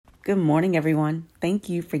Good morning, everyone. Thank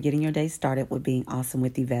you for getting your day started with being awesome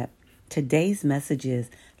with Yvette. Today's message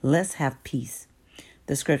is Let's Have Peace.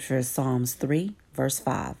 The scripture is Psalms 3, verse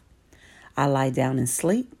 5. I lie down and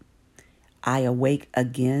sleep. I awake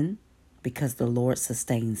again because the Lord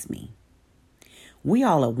sustains me. We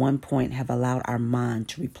all at one point have allowed our mind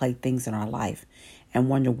to replay things in our life and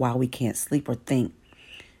wonder why we can't sleep or think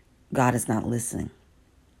God is not listening.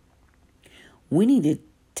 We need to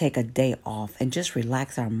take a day off and just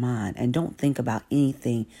relax our mind and don't think about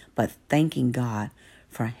anything but thanking God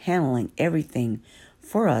for handling everything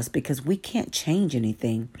for us, because we can't change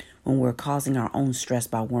anything when we're causing our own stress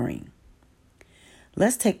by worrying.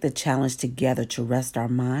 Let's take the challenge together to rest our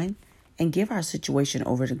mind and give our situation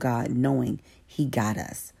over to God, knowing He got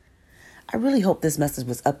us. I really hope this message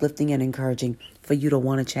was uplifting and encouraging for you to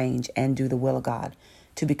want to change and do the will of God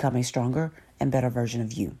to become a stronger and better version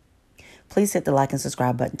of you. Please hit the like and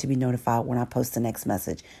subscribe button to be notified when I post the next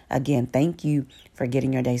message. Again, thank you for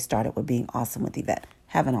getting your day started with being awesome with Yvette.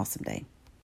 Have an awesome day.